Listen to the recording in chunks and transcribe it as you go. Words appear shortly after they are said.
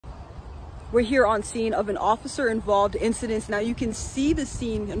We're here on scene of an officer-involved incident. Now you can see the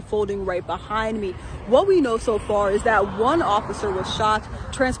scene unfolding right behind me. What we know so far is that one officer was shot,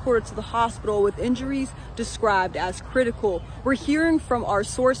 transported to the hospital with injuries described as critical. We're hearing from our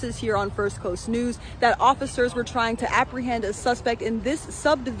sources here on First Coast News that officers were trying to apprehend a suspect in this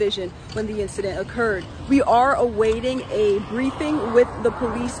subdivision when the incident occurred. We are awaiting a briefing with the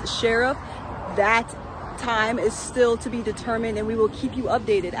police sheriff. That time is still to be determined, and we will keep you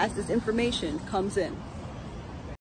updated as this information comes in.